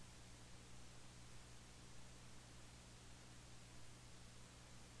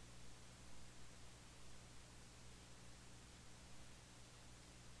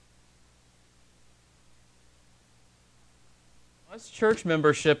Does church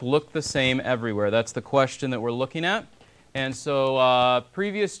membership look the same everywhere? That's the question that we're looking at. And so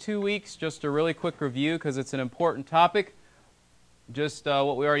previous 2 weeks, just a really quick review because it's an important topic. Just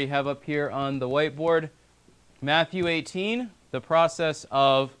what we already have up here on the whiteboard. Matthew 18, the process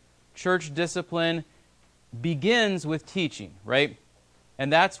of church discipline begins with teaching, right?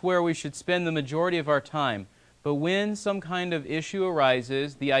 And that's where we should spend the majority of our time. But when some kind of issue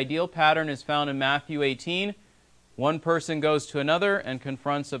arises, the ideal pattern is found in Matthew 18. One person goes to another and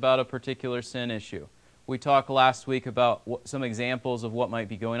confronts about a particular sin issue. We talked last week about some examples of what might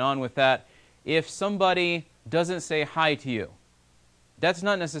be going on with that. If somebody doesn't say hi to you, that's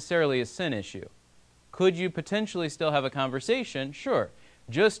not necessarily a sin issue. Could you potentially still have a conversation? Sure.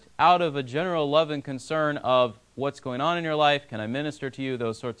 Just out of a general love and concern of what's going on in your life, can I minister to you,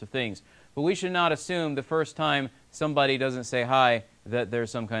 those sorts of things. But we should not assume the first time somebody doesn't say hi that there's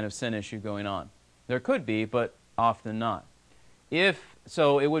some kind of sin issue going on. There could be, but often not. If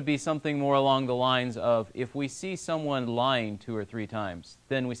so, it would be something more along the lines of if we see someone lying 2 or 3 times,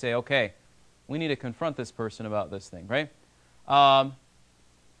 then we say, okay, we need to confront this person about this thing, right? And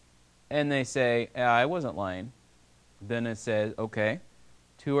they say, I wasn't lying. Then it says, okay,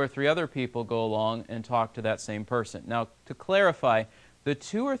 2 or 3 other people go along and talk to that same person. Now, to clarify, the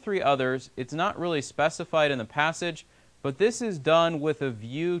 2 or 3 others, it's not really specified in the passage, but this is done with a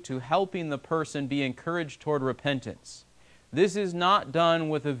view to helping the person be encouraged toward repentance. This is not done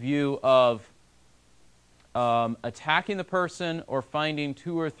with a view of attacking the person or finding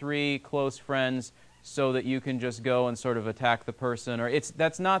 2 or 3 close friends so that you can just go and sort of attack the person. Or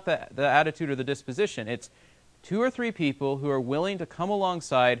that's not the attitude or the disposition. It's 2 or 3 people who are willing to come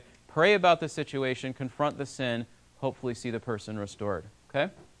alongside, pray about the situation, confront the sin, hopefully see the person restored.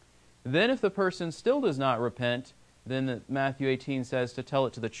 Okay? Then if the person still does not repent, then Matthew 18 says to tell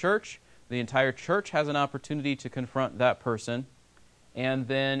it to the church. The entire church has an opportunity to confront that person. And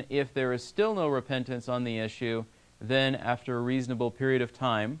then if there is still no repentance on the issue, then after a reasonable period of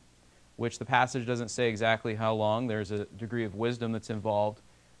time, which the passage doesn't say exactly how long, there's a degree of wisdom that's involved,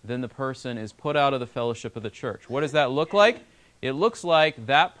 then the person is put out of the fellowship of the church. What does that look like? It looks like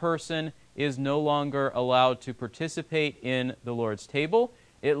that person is no longer allowed to participate in the Lord's table.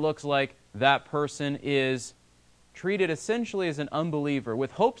 It looks like that person is treated essentially as an unbeliever,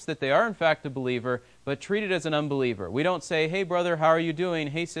 with hopes that they are in fact a believer, but treated as an unbeliever. We don't say, hey brother, how are you doing?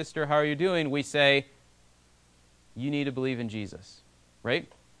 Hey sister, how are you doing? We say, you need to believe in Jesus,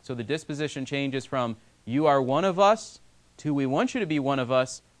 right? So the disposition changes from, you are one of us, to we want you to be one of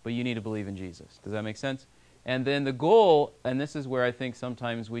us, but you need to believe in Jesus. Does that make sense? And then the goal, and this is where I think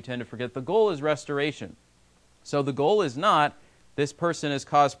sometimes we tend to forget, the goal is restoration. So the goal is not, this person has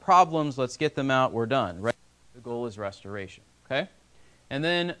caused problems, let's get them out, we're done, right? The goal is restoration, okay? And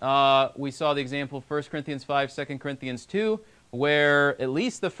then we saw the example of 1 Corinthians 5, 2 Corinthians 2, where at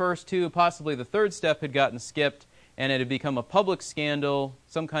least the first 2, possibly the third step had gotten skipped, and it had become a public scandal,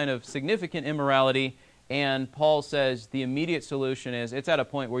 some kind of significant immorality, and Paul says the immediate solution is, it's at a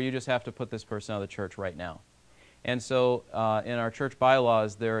point where you just have to put this person out of the church right now. And so in our church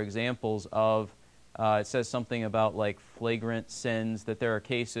bylaws, there are examples of, it says something about like flagrant sins, that there are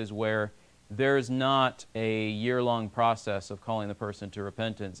cases where there's not a year-long process of calling the person to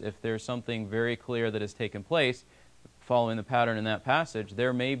repentance. If there's something very clear that has taken place, following the pattern in that passage,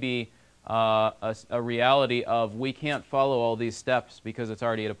 there may be a reality of we can't follow all these steps because it's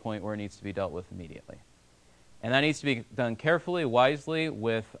already at a point where it needs to be dealt with immediately. And that needs to be done carefully, wisely,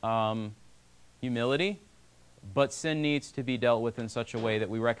 with humility, but sin needs to be dealt with in such a way that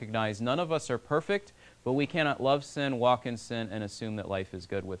we recognize none of us are perfect, but we cannot love sin, walk in sin, and assume that life is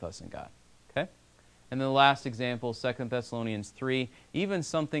good with us and God. Okay? And then the last example, 2 Thessalonians 3, even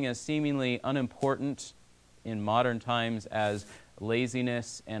something as seemingly unimportant in modern times as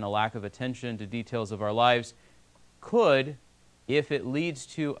laziness and a lack of attention to details of our lives could, if it leads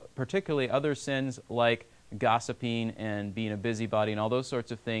to particularly other sins like gossiping and being a busybody and all those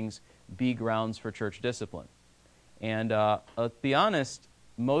sorts of things, be grounds for church discipline. And let's be honest,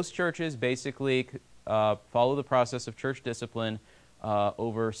 most churches basically follow the process of church discipline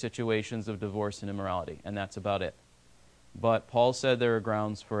over situations of divorce and immorality, and that's about it. But Paul said there are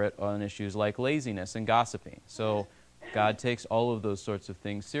grounds for it on issues like laziness and gossiping. So God takes all of those sorts of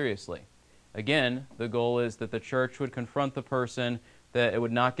things seriously. Again, the goal is that the church would confront the person, that it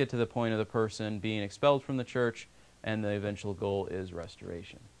would not get to the point of the person being expelled from the church, and the eventual goal is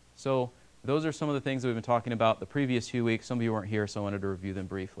restoration. So those are some of the things that we've been talking about the previous few weeks. Some of you weren't here, so I wanted to review them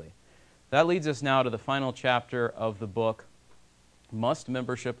briefly. That leads us now to the final chapter of the book, Must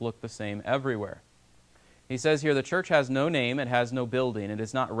Membership Look the Same Everywhere? He says here, the church has no name, it has no building, it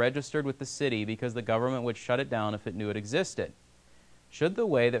is not registered with the city because the government would shut it down if it knew it existed. Should the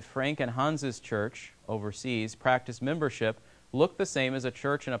way that Frank and Hans's church overseas practice membership look the same as a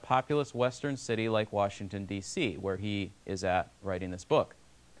church in a populous western city like Washington, D.C., where he is at writing this book?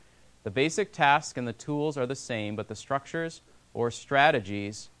 The basic task and the tools are the same, but the structures or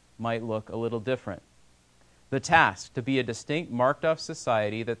strategies might look a little different. The task, to be a distinct, marked-off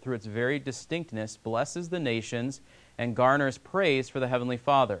society that through its very distinctness blesses the nations and garners praise for the Heavenly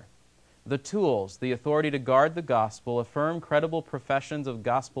Father. The tools, the authority to guard the gospel, affirm credible professions of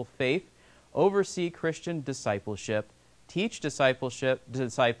gospel faith, oversee Christian discipleship, teach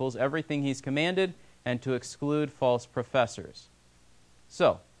disciples everything He's commanded, and to exclude false professors.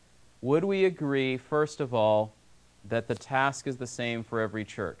 So, would we agree, first of all, that the task is the same for every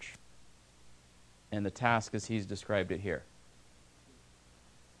church? And the task as he's described it here.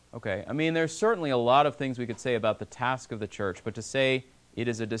 Okay, I mean, there's certainly a lot of things we could say about the task of the church, but to say it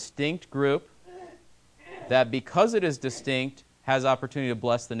is a distinct group that because it is distinct has opportunity to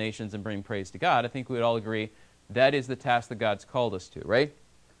bless the nations and bring praise to God, I think we would all agree that is the task that God's called us to, right?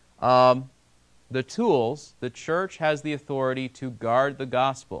 The tools, the church has the authority to guard the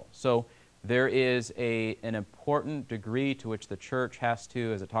gospel. So there is an important degree to which the church has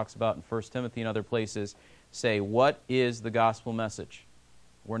to, as it talks about in 1 Timothy and other places, say, what is the gospel message?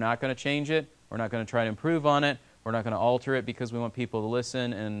 We're not going to change it. We're not going to try to improve on it. We're not going to alter it because we want people to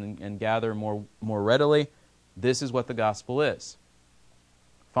listen and gather more readily. This is what the gospel is.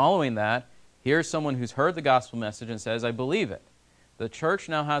 Following that, here's someone who's heard the gospel message and says, I believe it. The church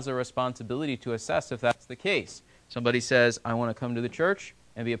now has a responsibility to assess if that's the case. Somebody says, I want to come to the church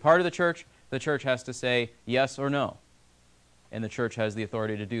and be a part of the church has to say yes or no. And the church has the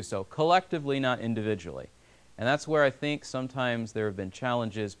authority to do so, collectively, not individually. And that's where I think sometimes there have been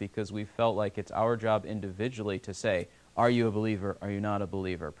challenges because we felt like it's our job individually to say, are you a believer, are you not a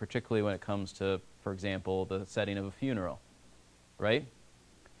believer? Particularly when it comes to, for example, the setting of a funeral, right?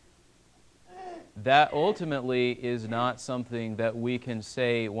 That ultimately is not something that we can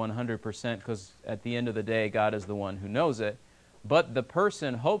say 100% because at the end of the day, God is the one who knows it. But the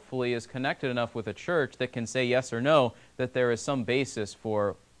person, hopefully, is connected enough with a church that can say yes or no, that there is some basis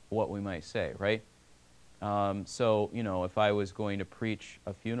for what we might say, right? So, if I was going to preach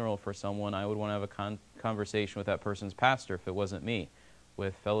a funeral for someone, I would want to have a conversation with that person's pastor, if it wasn't me,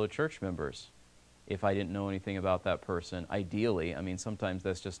 with fellow church members, if I didn't know anything about that person. Ideally, I mean, sometimes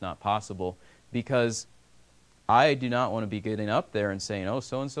that's just not possible, because I do not want to be getting up there and saying, oh,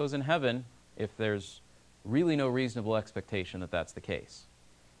 so-and-so's in heaven, if there's really no reasonable expectation that that's the case.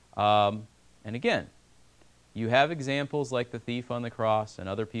 And again, you have examples like the thief on the cross and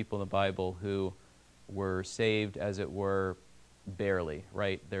other people in the Bible who were saved, as it were, barely,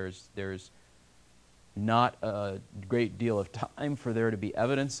 right? There's not a great deal of time for there to be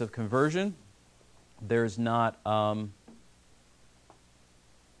evidence of conversion. There's not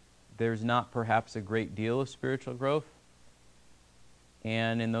perhaps a great deal of spiritual growth.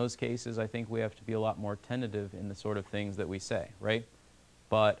 And in those cases, I think we have to be a lot more tentative in the sort of things that we say, right?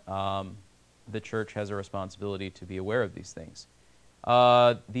 But the church has a responsibility to be aware of these things.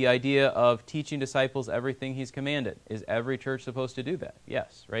 The idea of teaching disciples everything He's commanded. Is every church supposed to do that?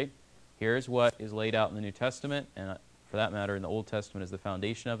 Yes, right? Here's what is laid out in the New Testament, and for that matter, in the Old Testament is the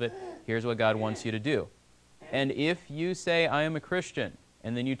foundation of it. Here's what God wants you to do. And if you say, I am a Christian,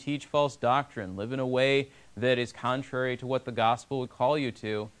 and then you teach false doctrine, live in a way that is contrary to what the gospel would call you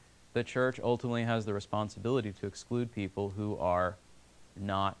to, the church ultimately has the responsibility to exclude people who are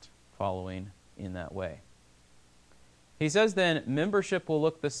not following in that way. He says then, membership will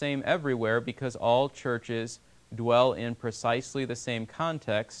look the same everywhere because all churches dwell in precisely the same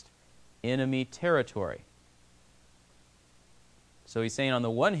context, enemy territory. So he's saying on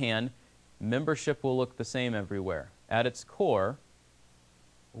the one hand, membership will look the same everywhere. At its core,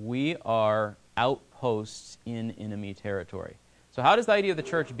 we are outposts in enemy territory. So how does the idea of the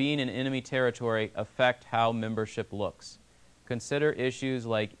church being in enemy territory affect how membership looks? Consider issues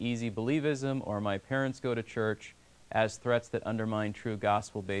like easy believism or my parents go to church as threats that undermine true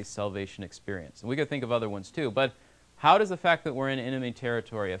gospel-based salvation experience. And we could think of other ones too, but how does the fact that we're in enemy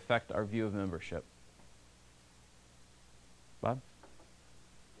territory affect our view of membership? Bob?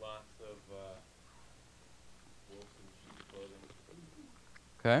 Lots of wolves in sheep's clothing.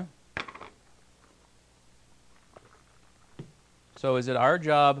 Okay. So is it our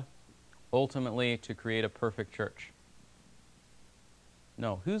job ultimately to create a perfect church?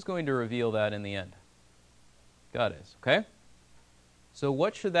 No. Who's going to reveal that in the end? God is. Okay? So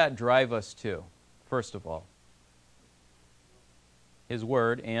what should that drive us to, first of all? His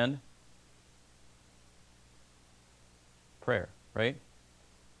Word and prayer, right?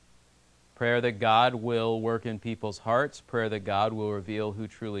 Prayer that God will work in people's hearts. Prayer that God will reveal who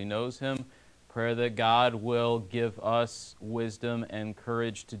truly knows Him. Prayer that God will give us wisdom and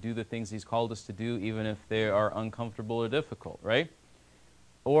courage to do the things He's called us to do, even if they are uncomfortable or difficult, right?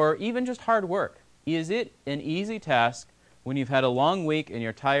 Or even just hard work. Is it an easy task when you've had a long week and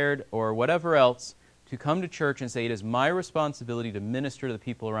you're tired or whatever else to come to church and say, it is my responsibility to minister to the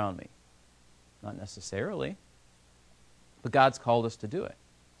people around me? Not necessarily. But God's called us to do it.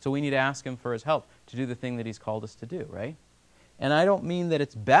 So we need to ask Him for His help to do the thing that He's called us to do, right? And I don't mean that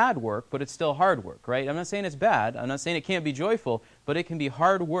it's bad work, but it's still hard work, right? I'm not saying it's bad. I'm not saying it can't be joyful, but it can be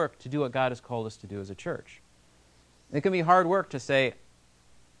hard work to do what God has called us to do as a church. It can be hard work to say,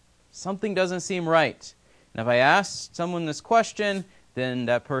 something doesn't seem right. And if I ask someone this question, then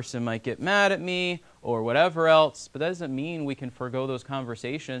that person might get mad at me or whatever else. But that doesn't mean we can forego those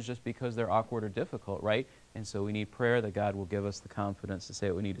conversations just because they're awkward or difficult, right? And so we need prayer that God will give us the confidence to say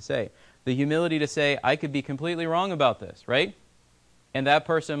what we need to say. The humility to say, I could be completely wrong about this, right? And that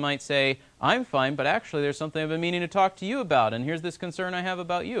person might say, I'm fine, but actually there's something I've been meaning to talk to you about, and here's this concern I have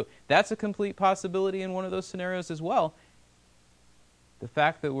about you. That's a complete possibility in one of those scenarios as well. The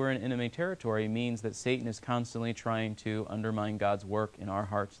fact that we're in enemy territory means that Satan is constantly trying to undermine God's work in our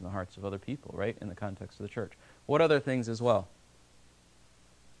hearts and the hearts of other people, right, in the context of the church. What other things as well?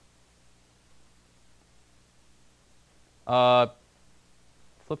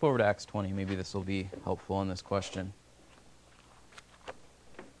 Flip over to Acts 20. Maybe this will be helpful on this question.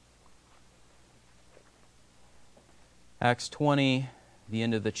 Acts 20, the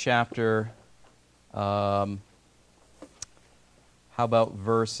end of the chapter. How about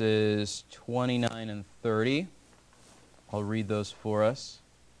verses 29 and 30? I'll read those for us.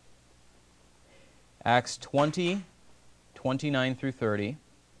 Acts 20, 29 through 30.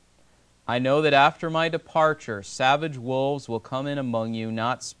 I know that after my departure, savage wolves will come in among you,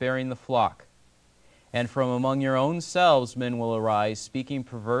 not sparing the flock. And from among your own selves men will arise, speaking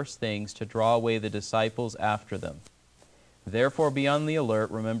perverse things to draw away the disciples after them. Therefore be on the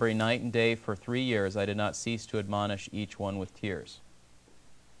alert, remembering night and day for 3 years I did not cease to admonish each one with tears.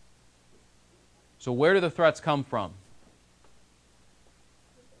 So where do the threats come from?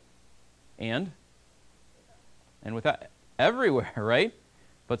 And with that, everywhere, right?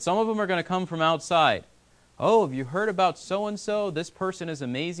 But some of them are going to come from outside. Oh, have you heard about so-and-so? This person is an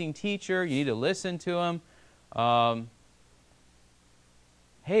amazing teacher. You need to listen to him.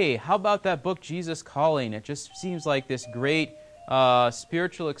 Hey, how about that book, Jesus Calling? It just seems like this great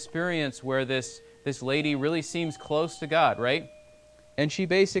spiritual experience where this lady really seems close to God, right? And she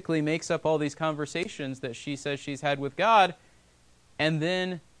basically makes up all these conversations that she says she's had with God and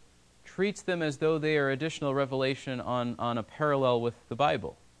then treats them as though they are additional revelation on a parallel with the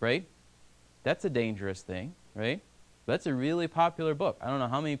Bible, right? That's a dangerous thing, right? That's a really popular book. I don't know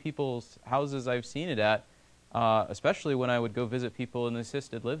how many people's houses I've seen it at, especially when I would go visit people in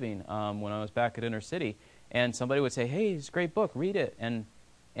assisted living when I was back at Inner City. And somebody would say, hey, it's a great book, read it. And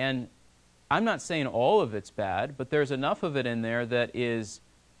I'm not saying all of it's bad, but there's enough of it in there that is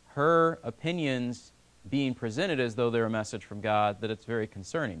her opinions being presented as though they're a message from God that it's very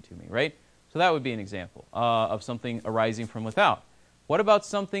concerning to me, right? So that would be an example of something arising from without. What about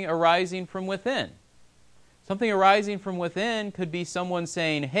something arising from within? Something arising from within could be someone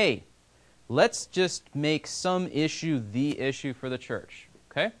saying, hey, let's just make some issue the issue for the church,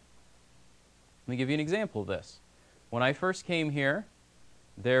 okay? Let me give you an example of this. When I first came here,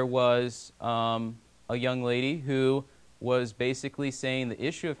 there was a young lady who was basically saying the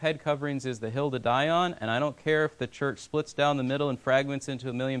issue of head coverings is the hill to die on, and I don't care if the church splits down the middle and fragments into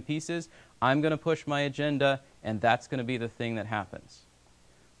a million pieces. I'm going to push my agenda, and that's going to be the thing that happens.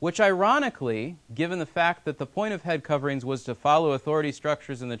 Which ironically, given the fact that the point of head coverings was to follow authority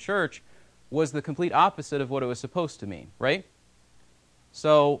structures in the church, was the complete opposite of what it was supposed to mean, right?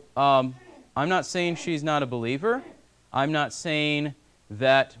 So I'm not saying she's not a believer. I'm not saying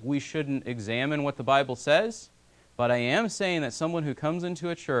that we shouldn't examine what the Bible says. But I am saying that someone who comes into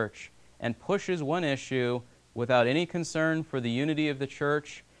a church and pushes one issue without any concern for the unity of the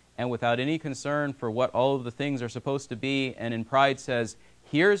church and without any concern for what all of the things are supposed to be, and in pride says,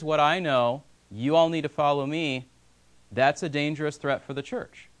 here's what I know, you all need to follow me, that's a dangerous threat for the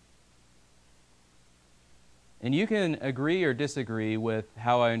church. And you can agree or disagree with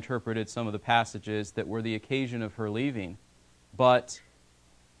how I interpreted some of the passages that were the occasion of her leaving, but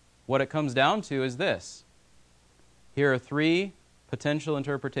what it comes down to is this. Here are 3 potential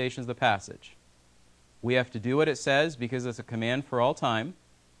interpretations of the passage. We have to do what it says because it's a command for all time.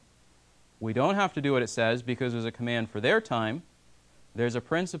 We don't have to do what it says because there's a command for their time. There's a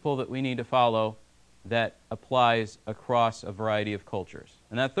principle that we need to follow that applies across a variety of cultures.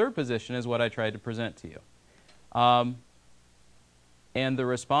 And that third position is what I tried to present to you. And the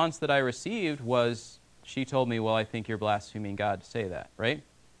response that I received was, she told me, well, I think you're blaspheming God to say that, right?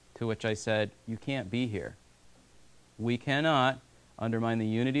 To which I said, you can't be here. We cannot undermine the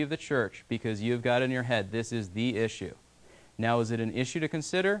unity of the church because you've got in your head this is the issue. Now, is it an issue to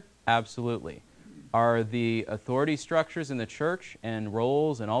consider? Absolutely. Are the authority structures in the church and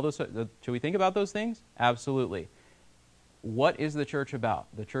roles and all those, should we think about those things? Absolutely. What is the church about?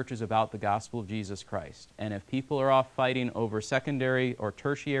 The church is about the gospel of Jesus Christ. And if people are off fighting over secondary or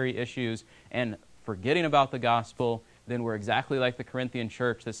tertiary issues and forgetting about the gospel, then we're exactly like the Corinthian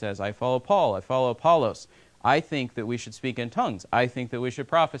church that says, I follow Paul, I follow Apollos. I think that we should speak in tongues. I think that we should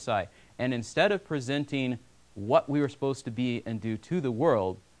prophesy. And instead of presenting what we were supposed to be and do to the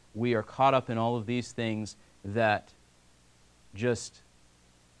world, we are caught up in all of these things that just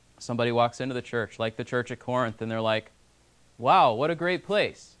somebody walks into the church, like the church at Corinth, and they're like, wow, what a great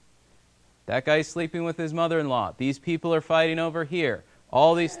place. That guy's sleeping with his mother-in-law. These people are fighting over here.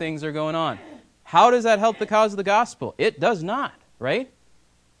 All these things are going on. How does that help the cause of the gospel? It does not, right?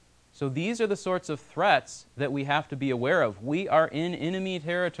 So these are the sorts of threats that we have to be aware of. We are in enemy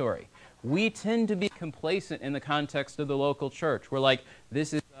territory. We tend to be complacent in the context of the local church. We're like,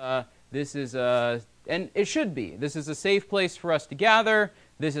 this is, and it should be. This is a safe place for us to gather.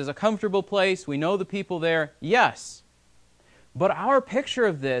 This is a comfortable place. We know the people there. Yes. But our picture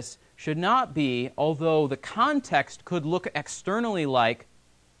of this should not be, although the context could look externally like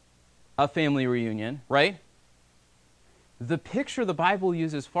a family reunion, right? The picture the Bible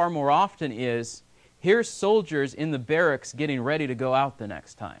uses far more often is, here's soldiers in the barracks getting ready to go out the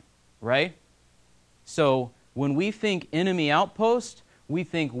next time, right? So when we think enemy outpost, we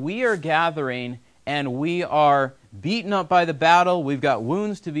think we are gathering and we are beaten up by the battle. We've got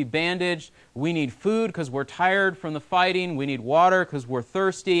wounds to be bandaged. We need food because we're tired from the fighting. We need water because we're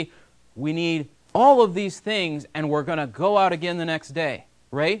thirsty. We need all of these things, and we're going to go out again the next day,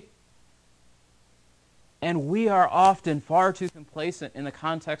 right? And we are often far too complacent in the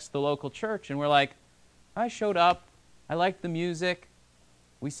context of the local church. And we're like, I showed up. I liked the music.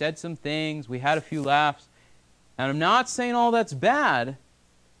 We said some things. We had a few laughs. And I'm not saying all that's bad,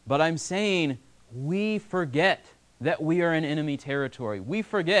 but I'm saying we forget that we are in enemy territory. We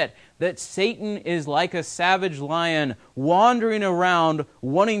forget that Satan is like a savage lion wandering around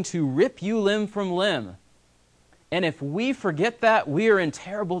wanting to rip you limb from limb. And if we forget that, we are in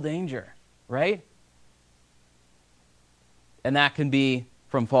terrible danger, right? And that can be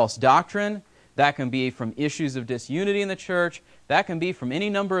from false doctrine. That can be from issues of disunity in the church. That can be from any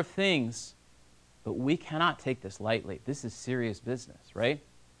number of things. But we cannot take this lightly. This is serious business, right?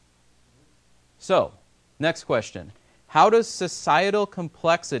 So, next question. How does societal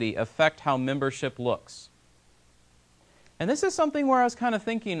complexity affect how membership looks? And this is something where I was kind of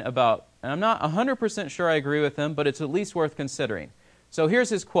thinking about, and I'm not 100% sure I agree with him, but it's at least worth considering. So here's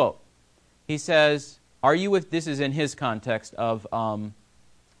his quote. He says, are you with, this is in his context of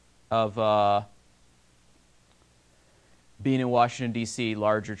being in Washington, D.C.,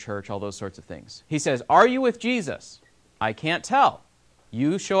 larger church, all those sorts of things. He says, are you with Jesus? I can't tell.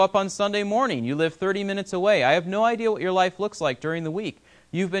 You show up on Sunday morning. You live 30 minutes away. I have no idea what your life looks like during the week.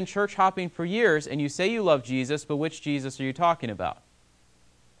 You've been church hopping for years, and you say you love Jesus, but which Jesus are you talking about?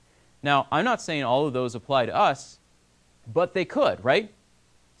 Now, I'm not saying all of those apply to us, but they could, right?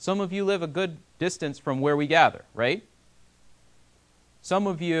 Some of you live a good distance from where we gather, right? Some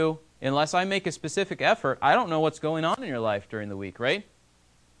of you, unless I make a specific effort, I don't know what's going on in your life during the week, right?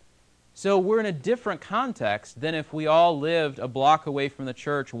 So we're in a different context than if we all lived a block away from the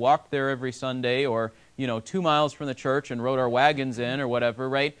church, walked there every Sunday, or 2 miles from the church and rode our wagons in or whatever,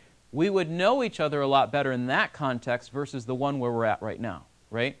 right? We would know each other a lot better in that context versus the one where we're at right now,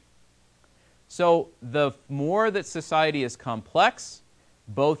 right? So the more that society is complex,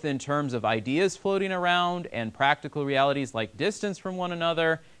 both in terms of ideas floating around and practical realities like distance from one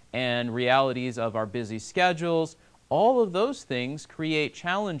another and realities of our busy schedules, all of those things create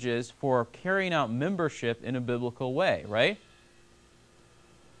challenges for carrying out membership in a biblical way, right?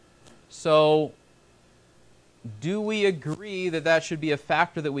 So, do we agree that that should be a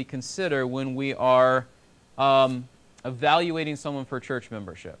factor that we consider when we are evaluating someone for church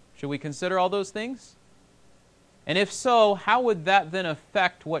membership? Should we consider all those things? And if so, how would that then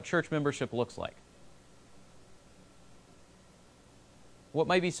affect what church membership looks like? What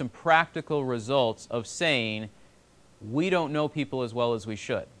might be some practical results of saying, we don't know people as well as we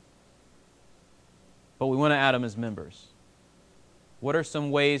should, but we want to add them as members? What are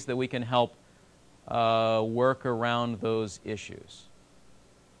some ways that we can help work around those issues?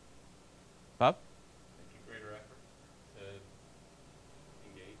 Bob? Making greater effort to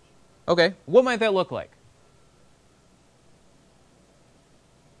Okay, what might that look like?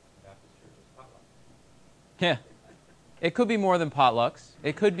 Baptist churches potluck. Yeah. It could be more than potlucks.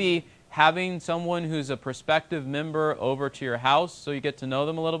 It could be having someone who's a prospective member over to your house so you get to know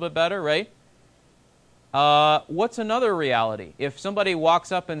them a little bit better, right? What's another reality? If somebody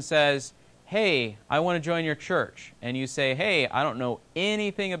walks up and says, hey, I want to join your church, and you say, hey, I don't know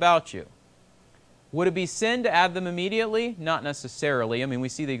anything about you, would it be sin to add them immediately? Not necessarily. I mean, we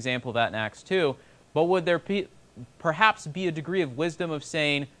see the example of that in Acts 2. But would there perhaps be a degree of wisdom of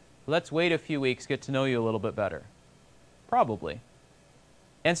saying, let's wait a few weeks, get to know you a little bit better? Probably.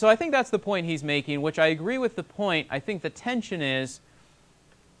 And so I think that's the point he's making, which I agree with the point. I think the tension is,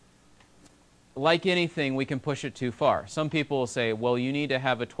 like anything, we can push it too far. Some people will say, well, you need to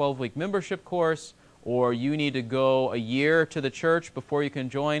have a 12-week membership course, or you need to go a year to the church before you can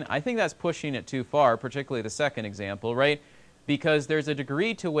join. I think that's pushing it too far, particularly the second example, right? Because there's a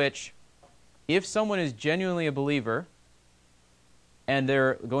degree to which, if someone is genuinely a believer, and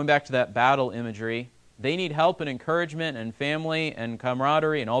they're going back to that battle imagery, they need help and encouragement and family and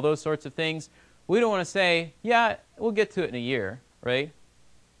camaraderie and all those sorts of things. We don't want to say, yeah, we'll get to it in a year, right?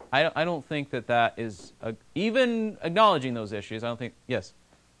 I don't think that is, even acknowledging those issues, I don't think, yes?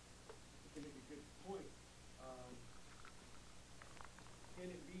 You make a good point. Can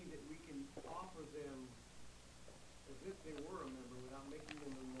it be that we can offer them, as if they were a member, without making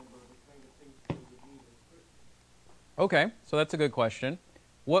them a member, the kind of things they would need as Christians? Okay, so that's a good question.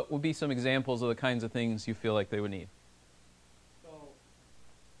 What would be some examples of the kinds of things you feel like they would need? So,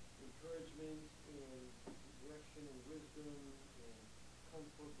 encouragement and direction and wisdom and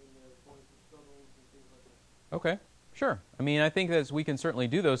comfort when they're going through struggles and things like that. Okay, sure. I mean, I think that we can certainly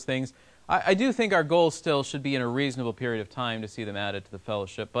do those things. I do think our goal still should be in a reasonable period of time to see them added to the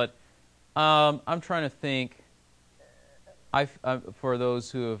fellowship, but I'm trying to think, for those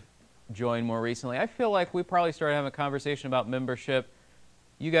who have joined more recently, I feel like we probably started having a conversation about membership.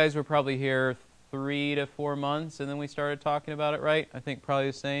 You guys were probably here 3 to 4 months, and then we started talking about it, right? I think probably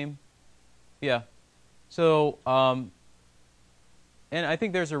the same. Yeah. So, and I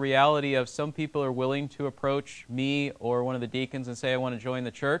think there's a reality of some people are willing to approach me or one of the deacons and say, I want to join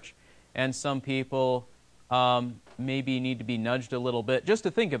the church. And some people maybe need to be nudged a little bit, just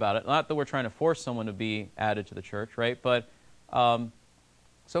to think about it. Not that we're trying to force someone to be added to the church, right? But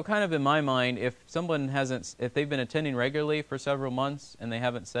so kind of in my mind, if they've been attending regularly for several months and they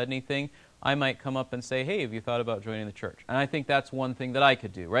haven't said anything, I might come up and say, hey, have you thought about joining the church? And I think that's one thing that I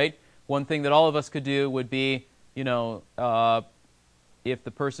could do, right? One thing that all of us could do would be, if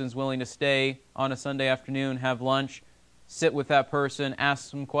the person's willing to stay on a Sunday afternoon, have lunch, sit with that person, ask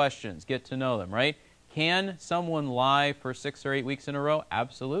some questions, get to know them, right? Can someone lie for 6 or 8 weeks in a row?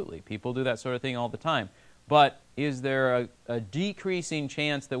 Absolutely. People do that sort of thing all the time. But is there a decreasing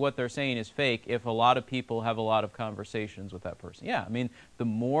chance that what they're saying is fake if a lot of people have a lot of conversations with that person? Yeah, I mean, the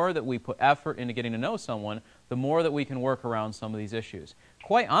more that we put effort into getting to know someone, the more that we can work around some of these issues.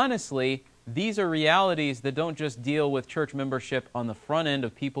 Quite honestly, these are realities that don't just deal with church membership on the front end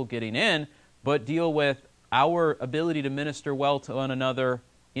of people getting in, but deal with our ability to minister well to one another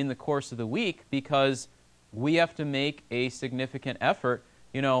in the course of the week, because we have to make a significant effort,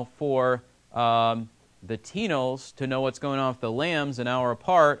 for the Tenos to know what's going on with the Lambs an hour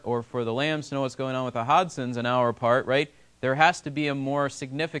apart, or for the Lambs to know what's going on with the Hodsons an hour apart, right? There has to be a more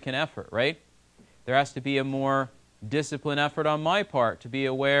significant effort, right? There has to be a more disciplined effort on my part to be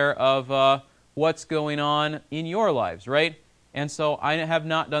aware of what's going on in your lives, right? And so I have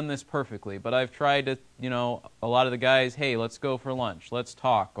not done this perfectly, but I've tried to, a lot of the guys, hey, let's go for lunch, let's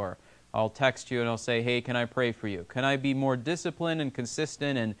talk, or I'll text you and I'll say, hey, can I pray for you? Can I be more disciplined and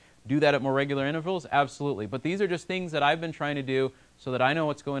consistent and do that at more regular intervals? Absolutely. But these are just things that I've been trying to do so that I know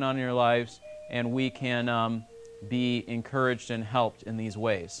what's going on in your lives and we can be encouraged and helped in these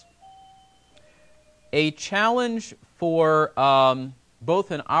ways. A challenge for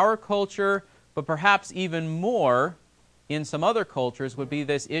both in our culture, but perhaps even more in some other cultures, would be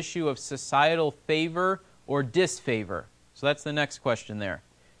this issue of societal favor or disfavor. So that's the next question there.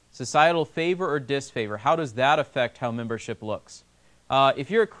 Societal favor or disfavor. How does that affect how membership looks? If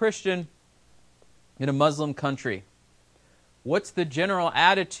you're a Christian in a Muslim country, what's the general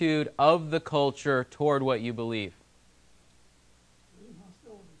attitude of the culture toward what you believe? Extreme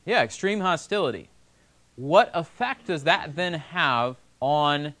hostility. Yeah, extreme hostility. What effect does that then have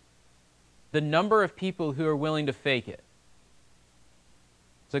on the number of people who are willing to fake it?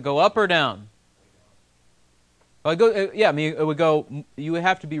 Does it go up or down? It would go, you would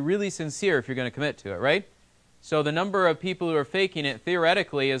have to be really sincere if you're going to commit to it, right? So the number of people who are faking it,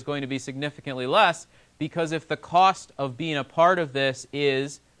 theoretically, is going to be significantly less, because if the cost of being a part of this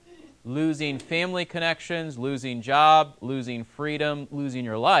is losing family connections, losing job, losing freedom, losing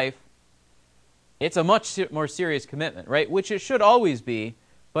your life, it's a much more serious commitment, right? Which it should always be,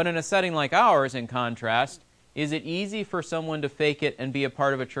 but in a setting like ours, in contrast, is it easy for someone to fake it and be a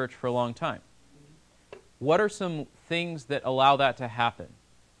part of a church for a long time? What are some things that allow that to happen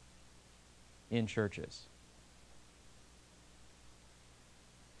in churches?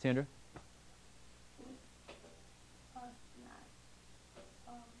 Sandra?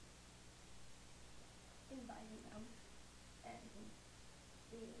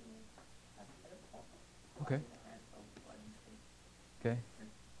 Okay. Okay.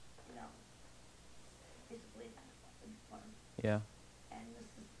 Yeah. And this is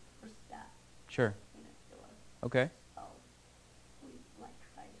the first step. Sure. Okay. So we, like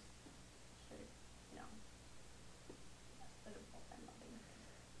Christ, should, hospitable and loving.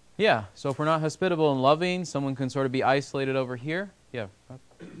 Yeah. So if we're not hospitable and loving, someone can sort of be isolated over here. Yeah. I've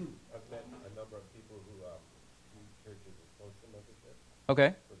met a number of people who use churches as social membership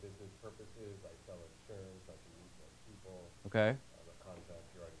Okay. for business purposes. I sell insurance. I can use more people. Okay. I'm a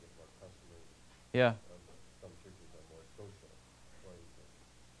contractor. I can get more customers. Yeah. Some churches are more social oriented.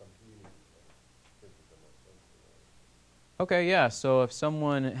 Some communities and churches are more social oriented. Okay, yeah. So if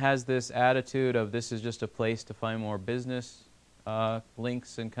someone has this attitude of this is just a place to find more business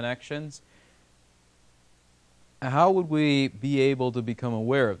links and connections, how would we be able to become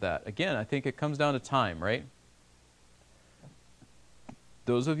aware of that? Again, I think it comes down to time, right?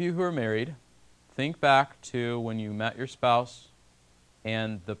 Those of you who are married, think back to when you met your spouse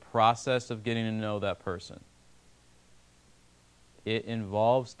and the process of getting to know that person. It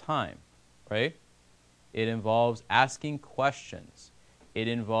involves time, right? It involves asking questions. It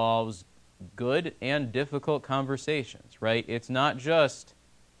involves good and difficult conversations, right? It's not just,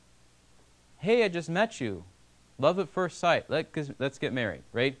 hey, I just met you. Love at first sight. Let's get married,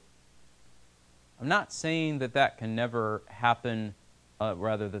 right? I'm not saying that that can never happen,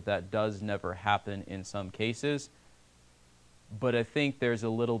 rather that does never happen in some cases, but I think there's a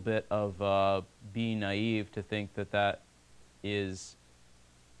little bit of being naive to think that that is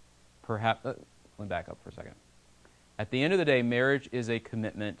perhaps... let me back up for a second. At the end of the day, marriage is a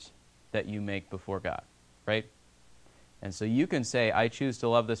commitment that you make before God, right? And so you can say, I choose to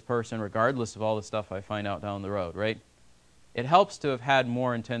love this person regardless of all the stuff I find out down the road, right? It helps to have had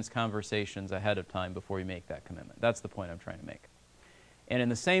more intense conversations ahead of time before you make that commitment. That's the point I'm trying to make. And in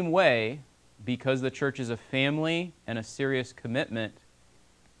the same way, because the church is a family and a serious commitment,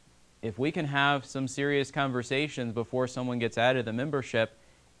 if we can have some serious conversations before someone gets added to the membership,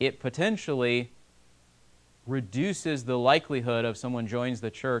 it potentially reduces the likelihood of someone joins the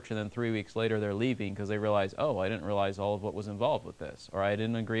church and then 3 weeks later they're leaving because they realize, oh, I didn't realize all of what was involved with this, or I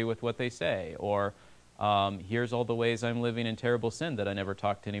didn't agree with what they say, or here's all the ways I'm living in terrible sin that I never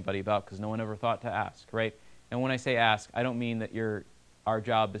talked to anybody about because no one ever thought to ask, right? And when I say ask, I don't mean that our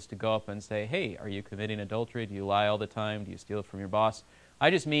job is to go up and say, hey, are you committing adultery? Do you lie all the time? Do you steal from your boss? I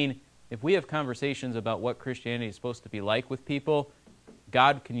just mean if we have conversations about what Christianity is supposed to be like with people,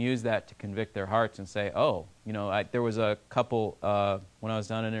 God can use that to convict their hearts and say, oh, there was a couple when I was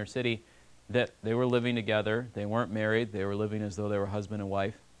down in inner city that they were living together. They weren't married. They were living as though they were husband and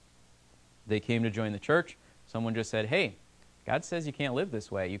wife. They came to join the church. Someone just said, hey, God says you can't live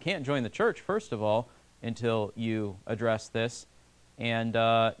this way. You can't join the church, first of all, until you address this. And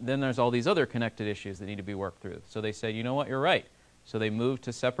then there's all these other connected issues that need to be worked through. So they said, you know what, you're right. So they moved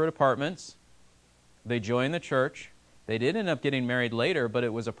to separate apartments. They joined the church. They did end up getting married later, but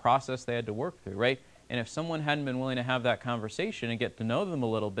it was a process they had to work through, right? And if someone hadn't been willing to have that conversation and get to know them a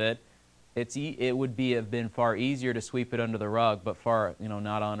little bit, it would have been far easier to sweep it under the rug, but far,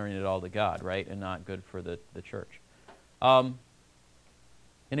 not honoring it all to God, right? And not good for the church.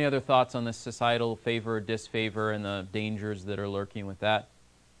 Any other thoughts on this societal favor, disfavor, and the dangers that are lurking with that?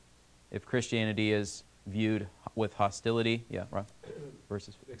 If Christianity is viewed with hostility, yeah, Ron,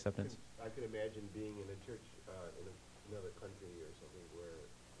 versus acceptance. I could imagine being in a church in another country or something where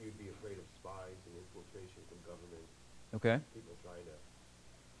you'd be afraid of spies and infiltration from government. Okay. People trying to,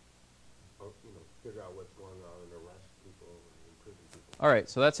 figure out what's going on and arrest people and imprison people. All right,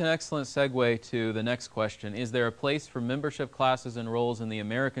 so that's an excellent segue to the next question. Is there a place for membership classes and roles in the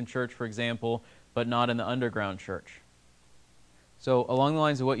American church, for example, but not in the underground church? So along the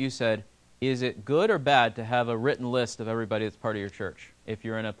lines of what you said, is it good or bad to have a written list of everybody that's part of your church if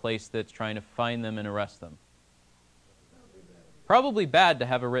you're in a place that's trying to find them and arrest them? Probably bad to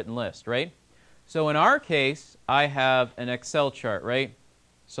have a written list, right? So in our case, I have an Excel chart, right?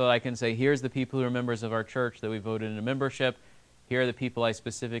 So I can say, here's the people who are members of our church that we voted into membership. Here are the people I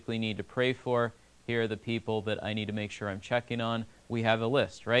specifically need to pray for. Here are the people that I need to make sure I'm checking on. We have a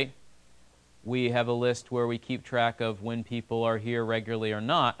list, right? We have a list where we keep track of when people are here regularly or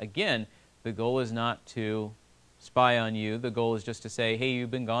not. Again, the goal is not to spy on you. The goal is just to say, hey,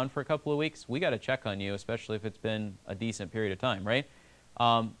 you've been gone for a couple of weeks. We got to check on you, especially if it's been a decent period of time, right?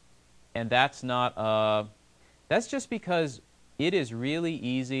 And that's not, that's just because it is really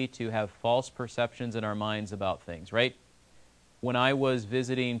easy to have false perceptions in our minds about things, right? When I was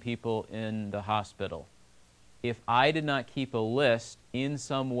visiting people in the hospital, if I did not keep a list in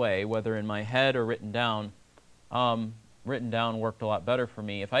some way, whether in my head or written down worked a lot better for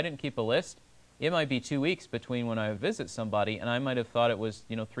me. If I didn't keep a list, it might be 2 weeks between when I visit somebody, and I might have thought it was,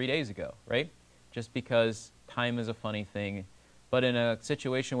 3 days ago, right? Just because time is a funny thing. But in a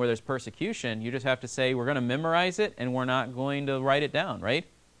situation where there's persecution, you just have to say, we're going to memorize it, and we're not going to write it down, right?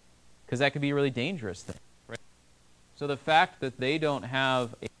 Because that could be a really dangerous thing, right? So the fact that they don't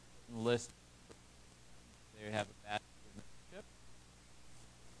have a list, they have a bad membership?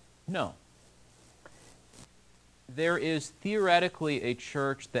 No. There is theoretically a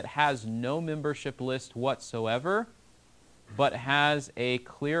church that has no membership list whatsoever, but has a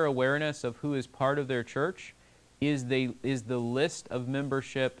clear awareness of who is part of their church. Is the list of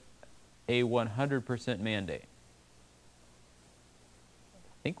membership a 100% mandate?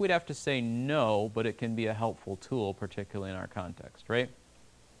 I think we'd have to say no, but it can be a helpful tool, particularly in our context, right?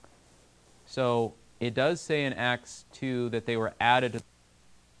 So it does say in Acts 2 that they were added to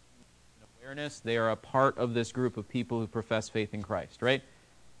awareness. They are a part of this group of people who profess faith in Christ, right?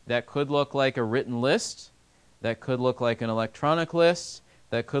 That could look like a written list. That could look like an electronic list.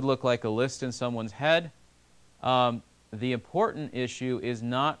 That could look like a list in someone's head. The important issue is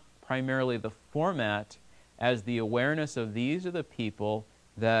not primarily the format as the awareness of these are the people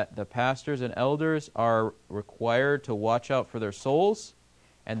that the pastors and elders are required to watch out for their souls,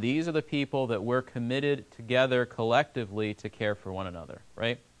 and these are the people that we're committed together collectively to care for one another,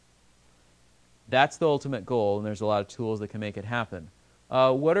 right? That's the ultimate goal, and there's a lot of tools that can make it happen.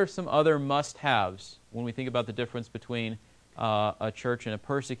 What are some other must-haves when we think about the difference between a church in a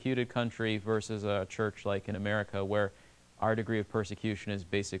persecuted country versus a church like in America where our degree of persecution is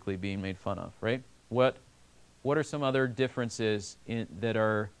basically being made fun of, right? What are some other differences that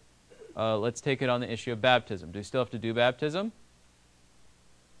are, let's take it on the issue of baptism. Do we still have to do baptism?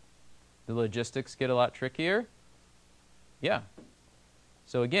 The logistics get a lot trickier? Yeah.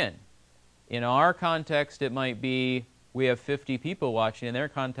 So again, in our context it might be we have 50 people watching. In their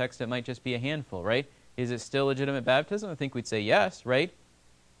context it might just be a handful, right? Is it still legitimate baptism? I think we'd say yes, right?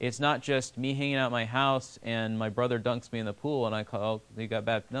 It's not just me hanging out at my house and my brother dunks me in the pool and I call, you got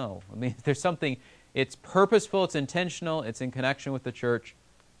baptized. No. I mean, there's something, it's purposeful, it's intentional, it's in connection with the church,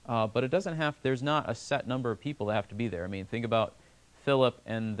 but it doesn't have, there's not a set number of people that have to be there. I mean, think about Philip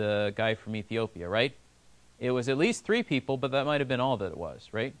and the guy from Ethiopia, right? It was at least 3 people, but that might have been all that it was,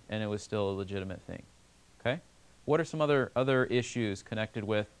 right? And it was still a legitimate thing, okay? What are some other issues connected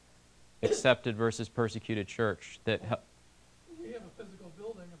with accepted versus persecuted church that help? You have a physical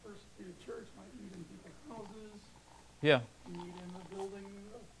building. A persecuted church might meet in people's houses. Yeah. Meet in a building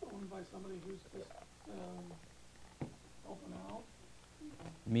owned by somebody who's just helping out.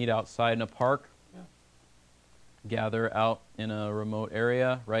 Meet outside in a park. Yeah. Gather out in a remote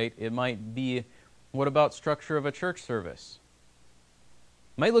area, right? It might be, what about structure of a church service?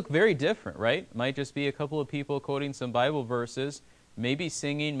 Might look very different, right? Might just be a couple of people quoting some Bible verses, maybe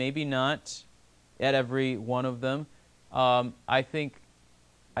singing, maybe not at every one of them. I think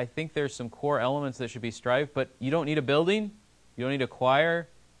there's some core elements that should be strived, but you don't need a building, you don't need a choir,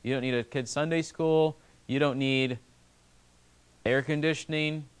 you don't need a kids' Sunday school, you don't need air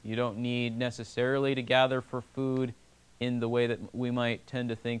conditioning, you don't need necessarily to gather for food in the way that we might tend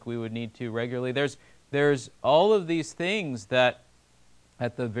to think we would need to regularly. There's all of these things that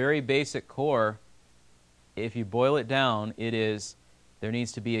at the very basic core, if you boil it down, it is there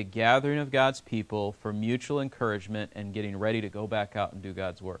needs to be a gathering of God's people for mutual encouragement and getting ready to go back out and do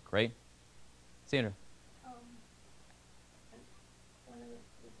God's work, right? Sandra? One of the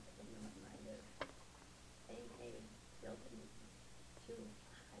things that came to my mind is they building to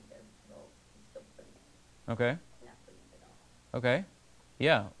hide their rope and still putting it, Okay. not putting it all. Okay.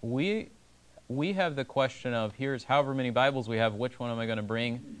 Yeah. We have the question of here's however many Bibles we have, which one am I going to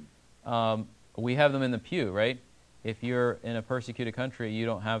bring? We have them in the pew, right? If you're in a persecuted country, you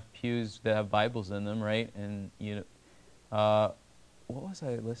don't have pews that have Bibles in them, right? And what was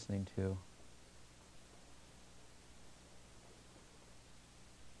I listening to?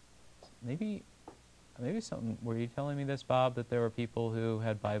 Maybe something. Were you telling me this, Bob? That there were people who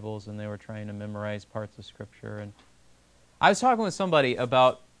had Bibles and they were trying to memorize parts of Scripture. And I was talking with somebody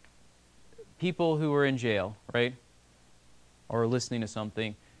about people who were in jail, right? Or listening to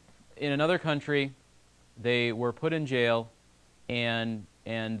something. in another country, they were put in jail, and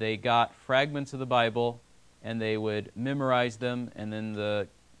they got fragments of the Bible, and they would memorize them, and then the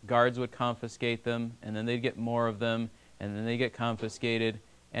guards would confiscate them, and then they'd get more of them, and then they get confiscated,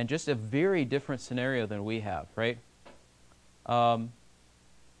 and just a very different scenario than we have, right? That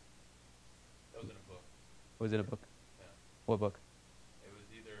was in a book. Was it a book? Yeah. What book? It was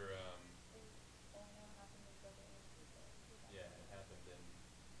either, yeah, it happened in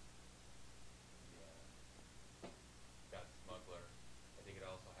the Scott Smuggler. I think it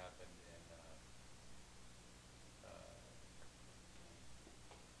also happened in,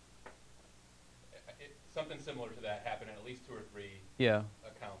 something similar to that happened in at least 2 or 3 Yeah.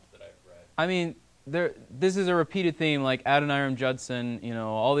 accounts that I've read. I mean, this is a repeated theme, like Adoniram Judson,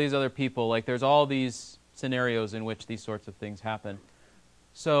 all these other people. Like, there's all these scenarios in which these sorts of things happen.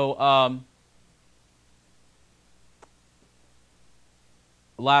 So,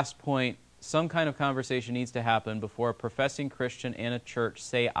 last point, some kind of conversation needs to happen before a professing Christian and a church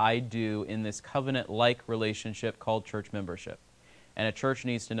say "I do" in this covenant-like relationship called church membership. And a church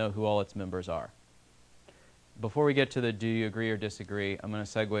needs to know who all its members are. Before we get to the do you agree or disagree, I'm going to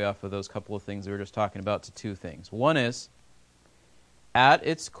segue off of those couple of things we were just talking about to 2 things. One is, at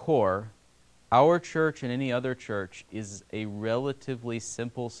its core, our church and any other church is a relatively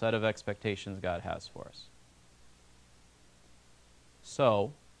simple set of expectations God has for us.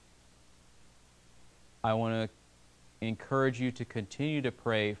 So, I want to encourage you to continue to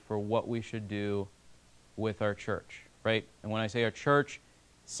pray for what we should do with our church, right? And when I say our church,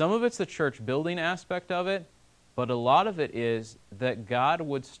 some of it's the church building aspect of it, but a lot of it is that God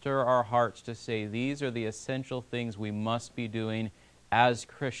would stir our hearts to say these are the essential things we must be doing as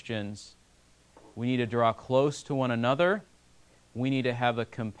Christians. We need to draw close to one another. We need to have a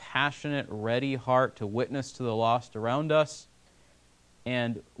compassionate, ready heart to witness to the lost around us.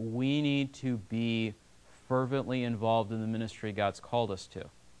 And we need to be fervently involved in the ministry God's called us to.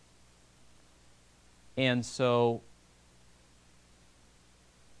 And so,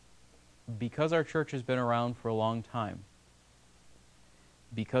 because our church has been around for a long time,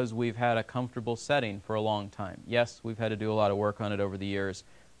 because we've had a comfortable setting for a long time, yes, we've had to do a lot of work on it over the years,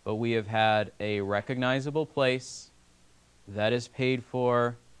 but we have had a recognizable place that is paid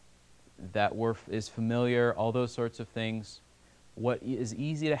for, that is familiar, all those sorts of things. What is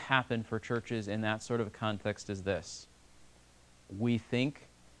easy to happen for churches in that sort of a context is this. We think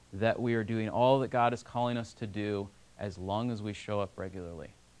that we are doing all that God is calling us to do as long as we show up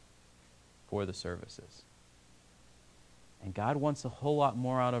regularly for the services. And God wants a whole lot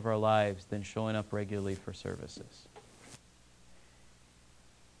more out of our lives than showing up regularly for services.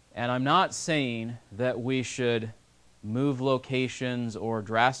 And I'm not saying that we should move locations or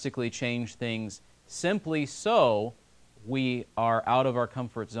drastically change things simply so we are out of our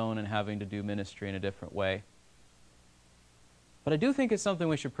comfort zone and having to do ministry in a different way. But I do think it's something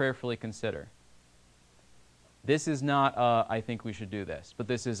we should prayerfully consider. This is not, I think we should do this, but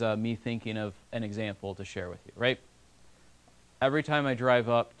this is me thinking of an example to share with you, right? Every time I drive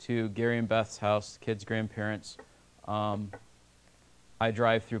up to Gary and Beth's house, kids' grandparents, I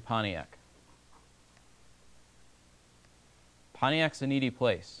drive through Pontiac. Pontiac's a needy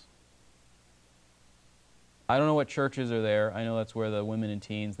place. I don't know what churches are there. I know that's where the women and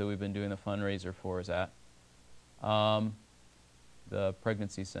teens that we've been doing the fundraiser for is at. The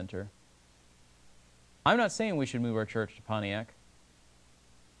pregnancy center. I'm not saying we should move our church to Pontiac.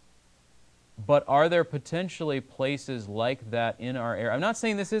 But are there potentially places like that in our area? I'm not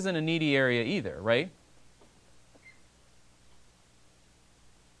saying this isn't a needy area either, right?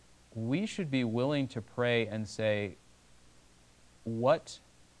 We should be willing to pray and say, what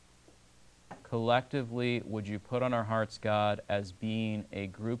collectively would you put on our hearts, God, as being a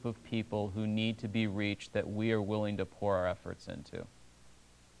group of people who need to be reached that we are willing to pour our efforts into?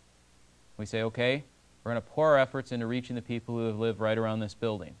 We say, okay, we're going to pour our efforts into reaching the people who have lived right around this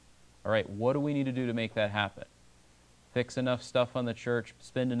building. All right, what do we need to do to make that happen? Fix enough stuff on the church,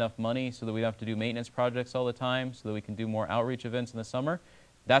 spend enough money so that we don't have to do maintenance projects all the time, so that we can do more outreach events in the summer?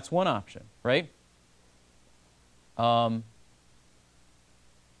 That's one option, right? Find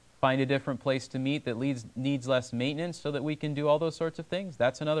a different place to meet that needs less maintenance so that we can do all those sorts of things.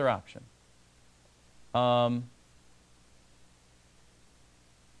 That's another option.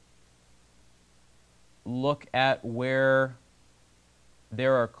 Look at where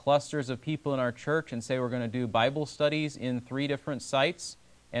there are clusters of people in our church and say we're going to do Bible studies in 3 different sites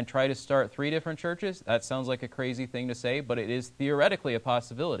and try to start 3 different churches. That sounds like a crazy thing to say, but it is theoretically a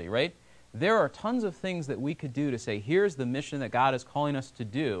possibility, right? There are tons of things that we could do to say, here's the mission that God is calling us to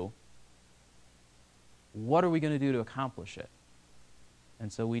do. What are we going to do to accomplish it?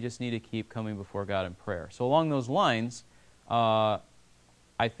 And so we just need to keep coming before God in prayer. So along those lines, I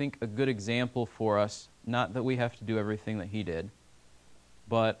think a good example for us, not that we have to do everything that he did,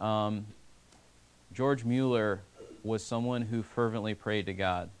 but George Mueller was someone who fervently prayed to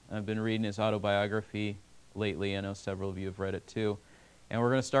God. I've been reading his autobiography lately. I know several of you have read it too. And we're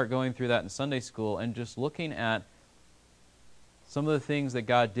going to start going through that in Sunday school and just looking at some of the things that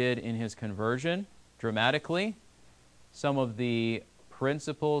God did in his conversion dramatically, some of the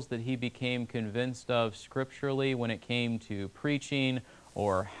principles that he became convinced of scripturally when it came to preaching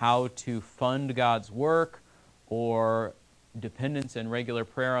or how to fund God's work or dependence and regular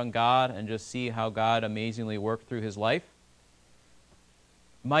prayer on God, and just see how God amazingly worked through his life.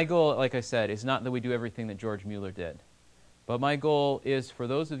 My goal, like I said, is not that we do everything that George Mueller did. But my goal is for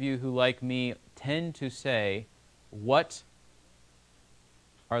those of you who, like me, tend to say, what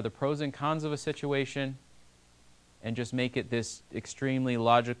are the pros and cons of a situation, and just make it this extremely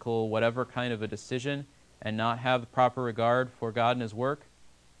logical, whatever kind of a decision, and not have the proper regard for God and his work,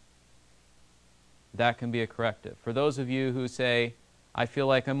 that can be a corrective. For those of you who say, I feel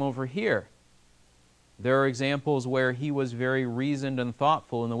like I'm over here, there are examples where he was very reasoned and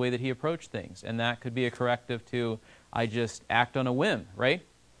thoughtful in the way that he approached things, and that could be a corrective to, I just act on a whim, right?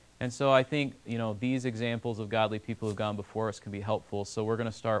 And so I think, these examples of godly people who've gone before us can be helpful, so we're going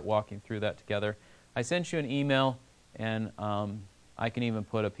to start walking through that together. I sent you an email, and I can even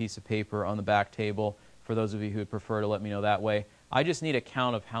put a piece of paper on the back table for those of you who would prefer to let me know that way. I just need a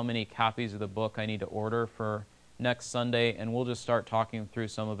count of how many copies of the book I need to order for next Sunday, and we'll just start talking through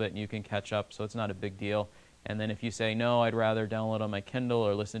some of it, and you can catch up, so it's not a big deal. And then if you say, no, I'd rather download on my Kindle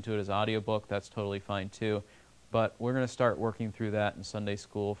or listen to it as audiobook, that's totally fine too. But we're going to start working through that in Sunday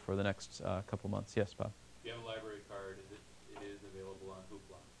school for the next couple months. Yes, Bob? If you have a library card, it is available on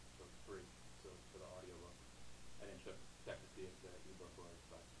Hoopla, so it's free. So for the audiobook, I didn't check to see if the ebook was,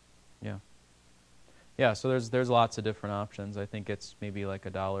 but Yeah, so there's lots of different options. I think it's maybe like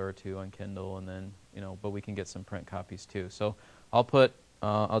 $1 or $2 on Kindle, and then but we can get some print copies too. So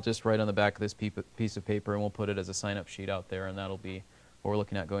I'll just write on the back of this piece of paper, and we'll put it as a sign-up sheet out there, and that'll be what we're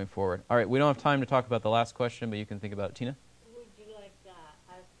looking at going forward. All right, we don't have time to talk about the last question, but you can think about it. Tina? Would you like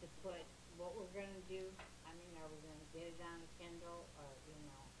us to put what we're going to do? I mean, are we going to get it on Kindle or,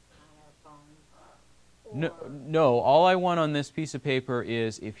 on our phones? No, all I want on this piece of paper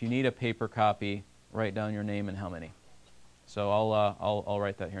is if you need a paper copy, write down your name and how many. So I'll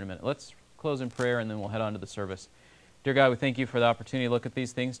write that here in a minute. Let's close in prayer, and then we'll head on to the service. Dear God, we thank you for the opportunity to look at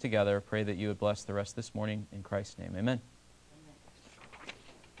these things together. Pray that you would bless the rest of this morning. In Christ's name, amen.